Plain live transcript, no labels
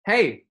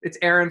Hey, it's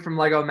Aaron from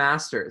LEGO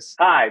Masters,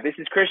 Hi, this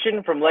is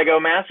Christian from LEGO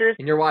Masters,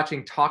 and you're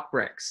watching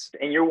TalkBricks.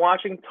 and you're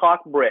watching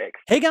TalkBricks.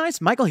 Hey guys,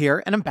 Michael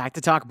here, and I'm back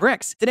to talk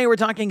bricks. Today we're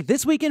talking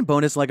This Week in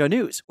Bonus LEGO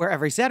News, where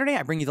every Saturday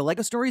I bring you the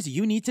LEGO stories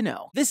you need to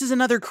know. This is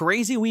another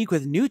crazy week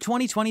with new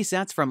 2020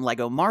 sets from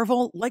LEGO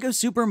Marvel, LEGO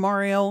Super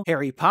Mario,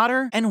 Harry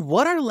Potter, and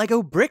what are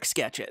LEGO brick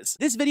sketches?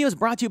 This video is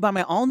brought to you by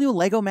my all-new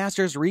LEGO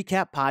Masters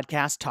recap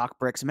podcast,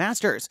 TalkBricks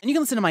Masters. And you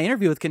can listen to my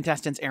interview with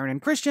contestants Aaron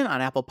and Christian on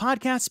Apple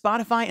Podcasts,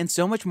 Spotify, and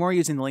so much more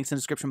using the links in the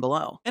description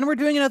below. And we're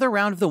doing another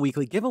round of the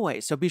weekly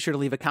giveaway, so be sure to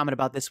leave a comment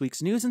about this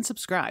week's news and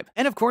subscribe.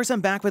 And of course, I'm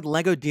back with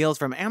LEGO deals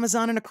from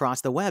Amazon and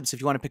across the web, so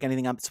if you want to pick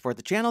anything up to support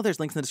the channel, there's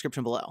links in the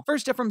description below.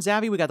 First up from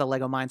Zavvi, we got the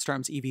LEGO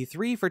Mindstorms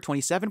EV3 for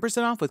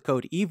 27% off with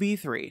code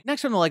EV3.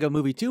 Next from the LEGO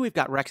Movie 2, we've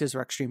got Rex's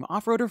Rextreme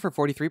Offroader for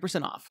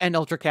 43% off, and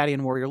Ultra Caddy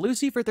and Warrior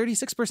Lucy for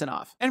 36%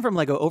 off. And from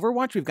LEGO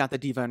Overwatch, we've got the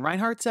Diva and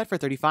Reinhardt set for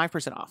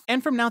 35% off.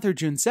 And from now through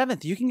June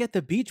 7th, you can get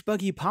the Beach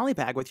Buggy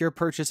Polybag with your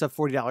purchase of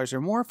 $40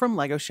 or more from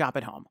LEGO Shop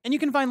at Home. And you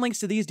can find links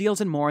to these deals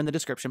and more in the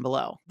description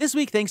below. This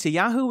week, thanks to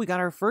Yahoo, we got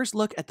our first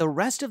look at the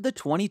rest of the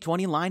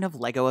 2020 line of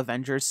LEGO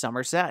Avengers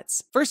summer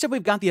sets. First up,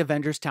 we've got the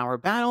Avengers Tower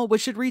Battle,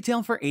 which should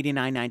retail for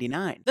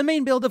 $89.99. The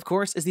main build, of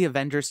course, is the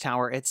Avengers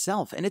Tower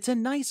itself, and it's a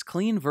nice,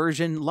 clean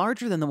version,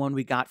 larger than the one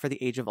we got for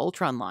the Age of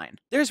Ultron line.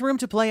 There's room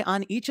to play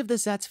on each of the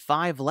set's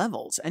 5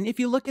 levels, and if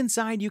you look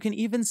inside, you can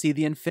even see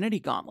the Infinity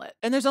Gauntlet.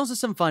 And there's also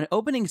some fun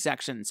opening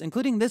sections,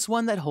 including this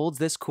one that holds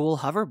this cool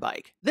hover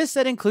bike. This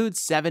set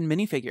includes 7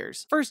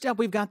 minifigures. First up,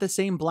 we've got the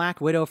same Black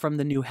Widow from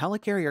the new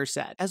Helicarrier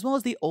set, as well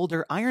as the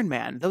older Iron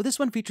Man, though this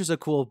one features a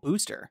cool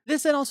booster.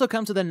 This set also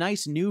comes with a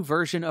nice new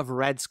version of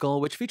Red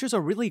Skull, which features a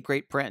really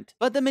great print.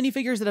 But the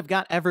minifigures that have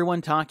got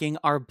everyone talking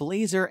are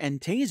Blazer and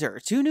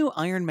Taser, 2 new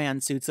Iron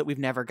Man suits that we've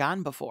never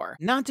gotten before.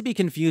 Not to be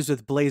confused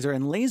with Blazer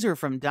and Laser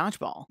from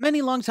Dodgeball.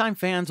 Many longtime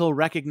fans will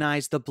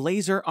recognize the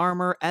Blazer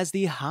armor as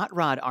the Hot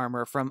Rod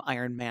armor from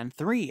Iron Man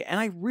 3, and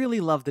I really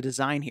love the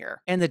design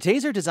here. And the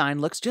Taser design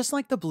looks just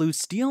like the blue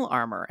steel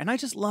armor, and I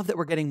just love that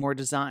we're getting more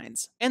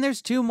designs. And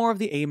there's 2 more of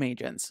the A.I.M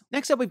agents.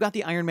 Next up, we've got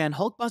the Iron Man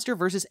Hulkbuster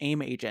versus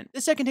A.I.M agent.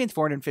 This set contains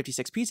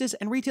 456 pieces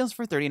and retails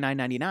for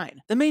 $39.99.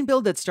 The main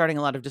build that's starting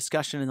a lot of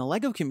discussion in the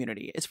LEGO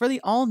community is for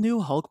the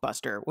all-new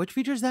Hulkbuster, which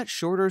features that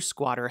shorter,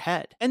 squatter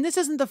head. And this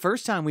isn't the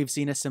first time we've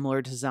seen a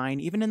similar design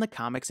even in the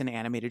comics and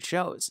animated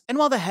shows. And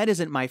while the head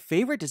isn't my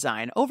favorite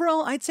design,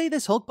 overall I'd say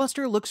this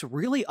Hulkbuster looks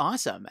really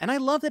awesome, and I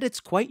love that it's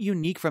quite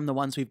unique from the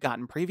ones we've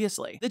gotten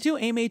previously. The 2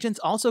 A.I.M agents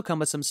also come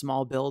with some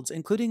small builds,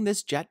 including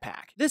this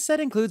jetpack. This set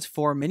includes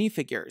 4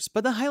 minifigures,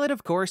 but the highlight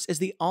of course is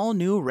the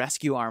all-new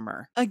rescue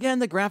armor. Again,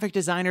 the graphic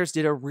designers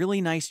did a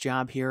really nice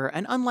job here,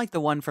 and unlike the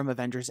one from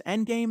Avengers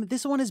Endgame,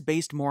 this one is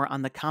based more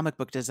on the comic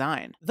book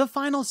design. The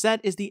final set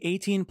is the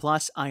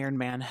 18+ Iron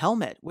Man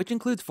helmet, which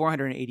includes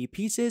 480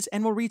 pieces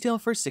and will retail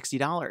for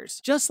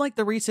 $60. Just like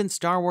the recent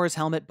Star Wars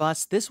helmet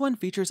bust, this one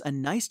features a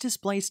nice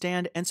display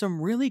stand and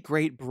some really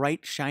great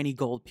bright shiny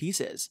gold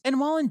pieces. And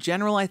while in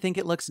general I think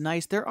it looks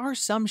nice, there are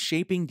some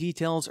shaping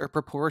details or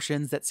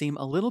proportions that seem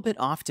a little bit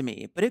off to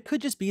me, but it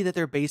could just be that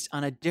they're based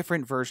on a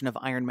different version of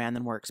Iron Man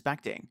than we're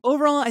expecting.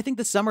 Overall, I think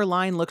the summer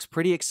line looks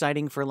pretty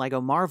exciting for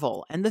LEGO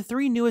Marvel, and the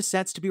 3 newest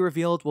sets to be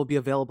revealed will be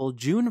available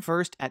June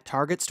 1st at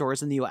Target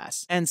stores in the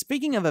US. And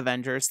speaking of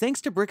Avengers,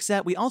 thanks to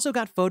Brickset, we also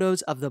got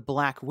photos of the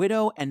Black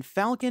Widow and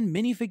Falcon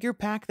minifigure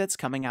pack that's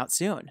coming out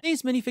soon.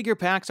 These minifigure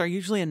packs are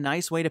usually a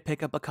nice way to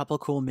pick up a couple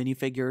cool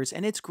minifigures,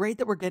 and it's great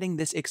that we're getting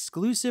this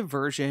exclusive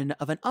version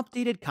of an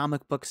updated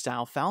comic book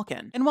style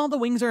Falcon. And while the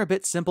wings are a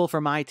bit simple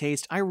for my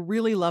taste, I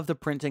really love the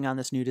printing on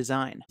this new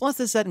design. Plus,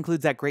 this set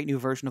includes that great new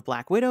version of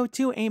Black Widow,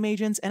 2 A.I.M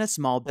agents, and a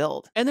small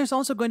build. And there's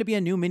also going to be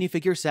a new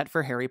minifigure set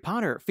for Harry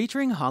Potter,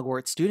 featuring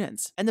Hogwarts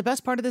Students. And the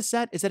best part of this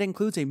set is that it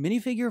includes a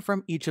minifigure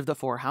from each of the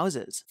 4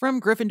 houses.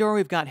 From Gryffindor,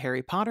 we've got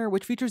Harry Potter,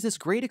 which features this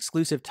great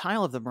exclusive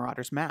tile of the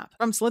Marauders map.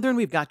 From Slytherin,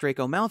 we've got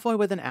Draco Malfoy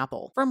with an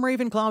apple. From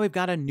Ravenclaw, we've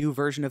got a new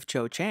version of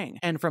Cho Chang.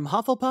 And from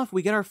Hufflepuff,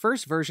 we get our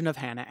first version of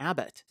Hannah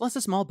Abbott, plus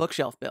a small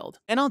bookshelf build.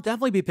 And I'll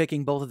definitely be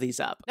picking both of these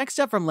up. Next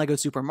up from LEGO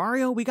Super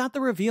Mario, we got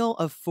the reveal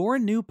of 4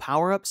 new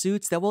power-up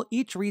suits that will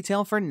each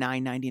retail for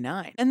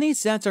 $9.99. And these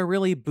sets are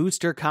really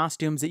booster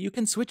costumes that you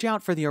can switch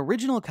out for the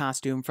original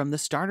costume from the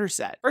starter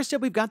set. First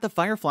up, we've got the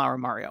Fireflower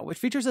Mario, which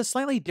features a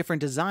slightly different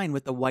design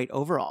with the white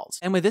overalls.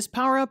 And with this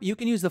power-up, you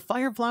can use the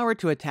Fireflower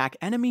to attack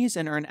enemies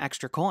and earn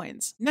extra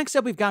coins. Next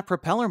up, we've got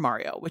Propeller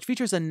Mario, which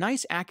features a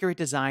nice accurate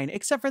design,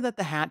 except for that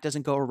the hat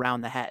doesn't go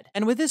around the head.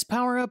 And with this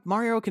power-up,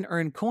 Mario can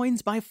earn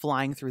coins by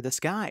flying through the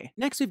sky.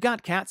 Next, we've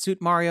got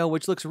Catsuit Mario,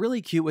 which looks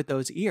really cute with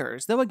those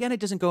ears, though again, it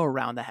doesn't go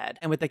around the head.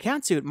 And with the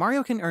catsuit,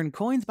 Mario can earn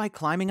coins by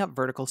climbing up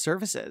vertical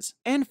surfaces.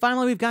 And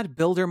finally, we've got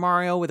Builder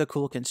Mario with a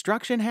cool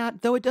construction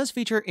hat, though it does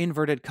feature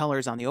inverted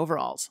colors on the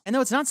overalls. And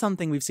though it's not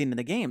something we've seen in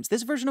the games,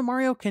 this version of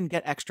Mario can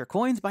get extra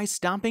coins by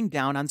stomping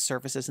down on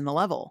surfaces in the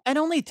level. At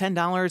only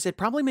 $10, it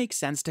probably makes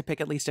sense to pick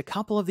at least a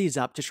couple of these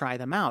up to try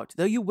them out,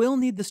 though you will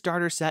need the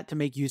starter set to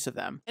make use of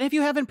them. And if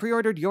you haven't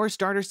pre-ordered your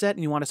starter set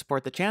and you want to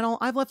support the channel,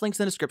 I've left links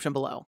in the description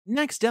below.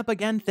 Next up,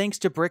 again, thanks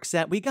to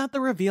Brickset, we got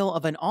the reveal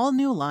of an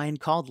all-new line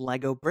called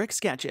LEGO Brick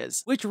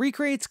Sketches, which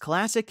recreates recreates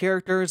classic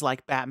characters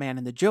like Batman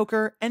and the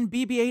Joker and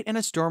BB-8 and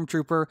a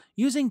Stormtrooper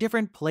using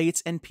different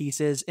plates and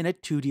pieces in a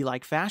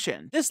 2D-like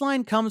fashion. This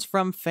line comes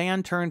from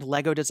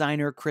fan-turned-LEGO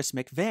designer Chris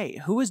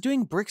McVeigh, who was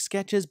doing brick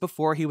sketches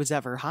before he was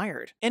ever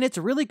hired. And it's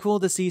really cool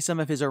to see some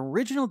of his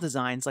original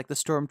designs like the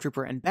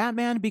Stormtrooper and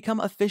Batman become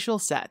official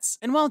sets.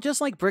 And while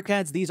just like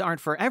brickheads, these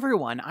aren't for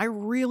everyone, I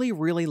really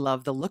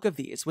love the look of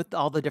these with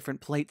all the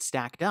different plates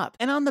stacked up.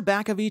 And on the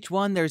back of each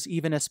one, there's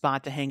even a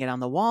spot to hang it on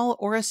the wall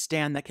or a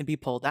stand that can be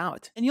pulled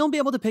out. And you'll be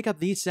able to pick up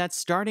these sets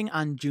starting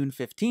on June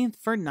 15th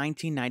for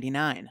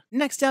 $19.99.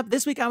 Next up,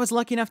 this week I was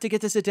lucky enough to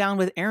get to sit down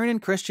with Aaron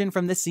and Christian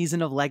from this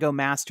season of LEGO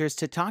Masters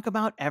to talk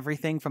about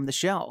everything from the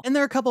show. And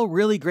there are a couple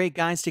really great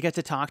guys to get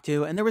to talk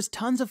to, and there was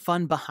tons of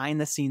fun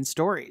behind the scenes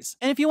stories.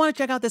 And if you want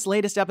to check out this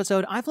latest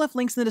episode, I've left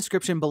links in the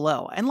description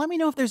below, and let me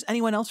know if there's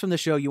anyone else from the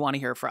show you want to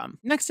hear from.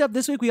 Next up,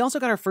 this week we also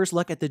got our first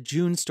look at the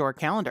June store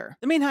calendar.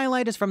 The main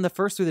highlight is from the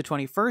 1st through the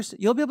 21st,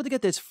 you'll be able to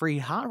get this free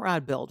hot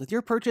rod build with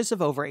your purchase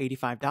of over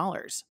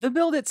 $85. The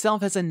build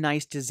itself has a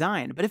nice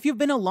design, but if you've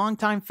been a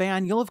longtime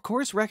fan, you'll of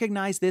course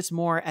recognize this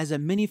more as a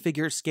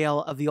minifigure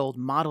scale of the old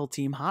model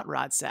team hot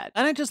rod set.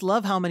 And I just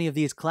love how many of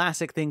these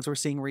classic things we're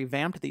seeing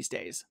revamped these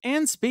days.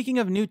 And speaking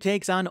of new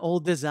takes on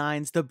old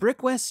designs, the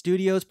Brickwest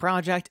Studios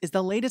project is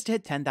the latest to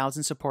hit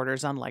 10,000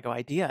 supporters on LEGO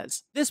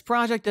Ideas. This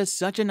project does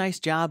such a nice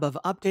job of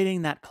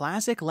updating that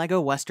classic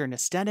LEGO Western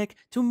aesthetic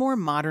to more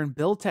modern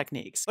build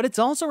techniques, but it's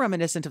also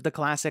reminiscent of the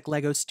classic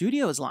LEGO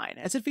Studios line,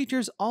 as it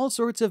features all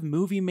sorts of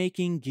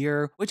movie-making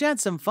gear, which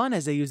adds some fun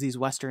as they use these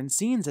Western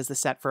scenes as the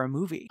set for a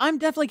movie. I'm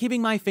definitely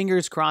keeping my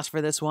fingers crossed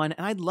for this one,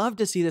 and I'd love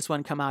to see this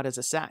one come out as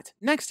a set.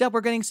 Next up,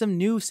 we're getting some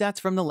new sets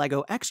from the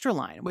LEGO Extra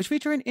line, which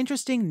feature an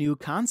interesting new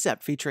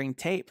concept featuring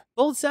tape.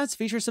 Both sets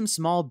feature some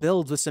small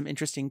builds with some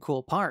interesting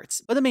cool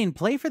parts, but the main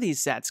play for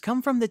these sets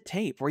come from the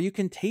tape, where you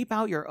can tape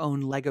out your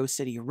own LEGO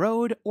City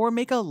road or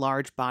make a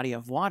large body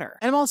of water.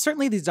 And while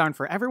certainly these aren't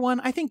for everyone,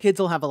 I think kids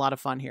will have a lot of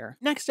fun here.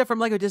 Next up from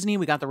LEGO Disney,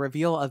 we got the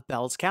reveal of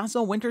Belle's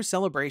Castle Winter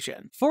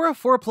Celebration. For a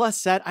 4+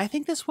 set, I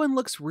think this one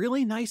looks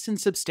really nice and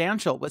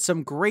substantial with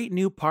some great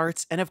new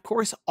parts, and of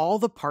course all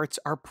the parts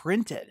are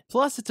printed.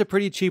 Plus it's a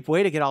pretty cheap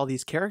way to get all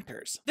these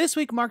characters. This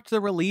week marked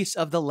the release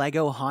of the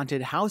LEGO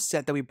Haunted House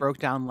set that we broke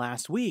down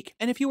last week,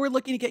 and if you were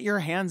looking to get your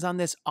hands on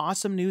this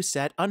awesome new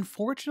set,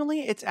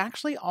 unfortunately it's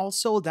actually all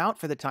sold out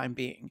for the time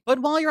being. But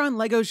while you're on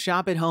LEGO's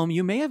shop at home,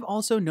 you may have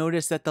also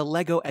noticed that the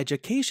LEGO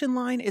Education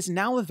line is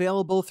now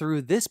available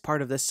through this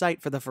part of the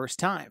site for the first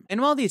time.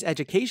 And while these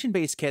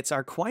education-based kits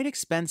are quite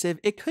expensive,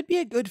 it could be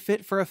a good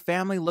fit for a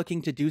family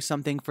looking to do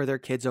something for their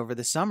kids over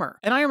the summer.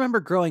 And I remember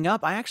growing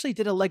up, I actually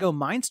did a LEGO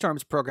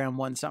Mindstorms program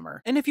one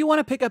summer. And if you want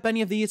to pick up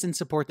any of these and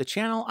support the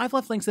channel, I've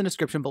left links in the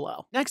description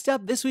below. Next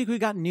up, this week we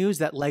got news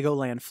that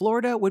Legoland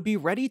Florida would be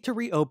ready to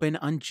reopen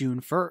on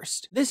June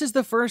 1st. This is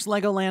the first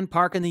Legoland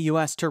park in the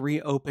US to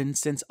reopen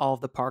since all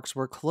of the parks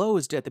were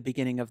closed at the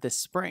beginning of this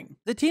spring.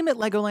 The team at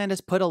Legoland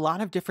has put a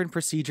lot of different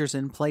procedures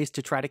in place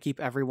to try to keep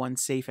everyone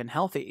safe and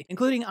healthy,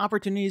 including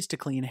opportunities to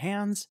clean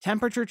hands,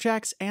 temperature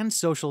checks, and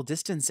social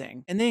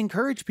distancing. And they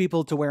encourage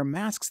people to wear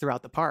masks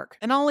throughout the park.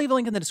 And I'll leave a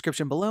link in the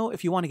description below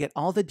if you want to get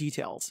all the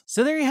details.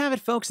 So there you have it,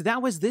 folks.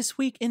 That was this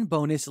week in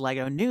bonus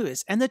LEGO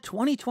news, and the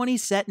 2020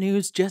 set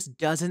news just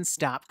doesn't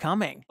stop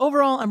coming.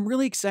 Overall, I'm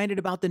really excited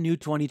about the new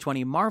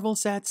 2020 Marvel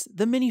sets,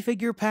 the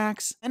minifigure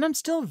packs, and I'm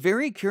still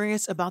very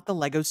curious about the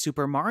LEGO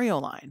Super Mario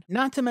line,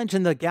 not to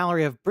mention the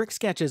gallery of brick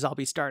sketches I'll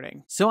be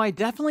starting. So I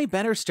definitely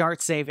better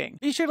start saving.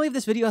 Be sure to leave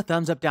this video a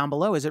thumbs up down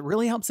below as it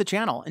really helps the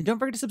channel, and don't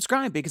forget to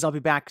subscribe because I'll be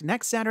back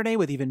next Saturday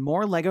with even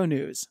more LEGO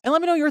news. And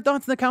let me know your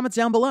thoughts in the comments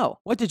down below.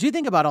 What did you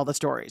think about all the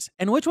stories?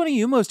 And which one are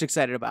you most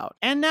excited about?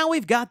 And now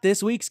we've got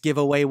this week's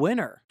giveaway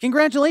winner.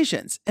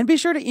 Congratulations! And be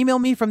sure to email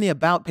me from the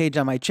About page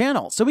on my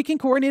channel so we can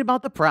coordinate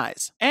about the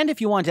prize. And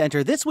if you want to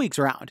enter this week's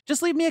round,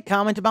 just leave me a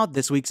comment about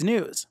this week's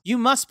news. You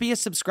must be a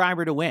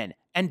subscriber to win.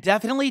 And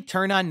definitely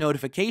turn on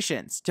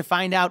notifications to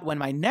find out when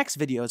my next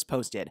video is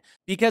posted,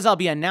 because I'll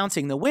be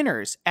announcing the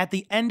winners at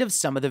the end of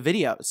some of the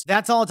videos.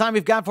 That's all the time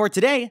we've got for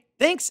today.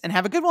 Thanks, and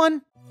have a good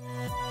one!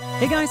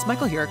 Hey guys,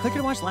 Michael here. Click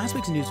here to watch last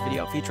week's news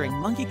video featuring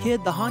Monkey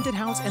Kid, the Haunted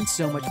House, and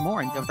so much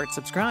more. And don't forget to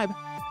subscribe.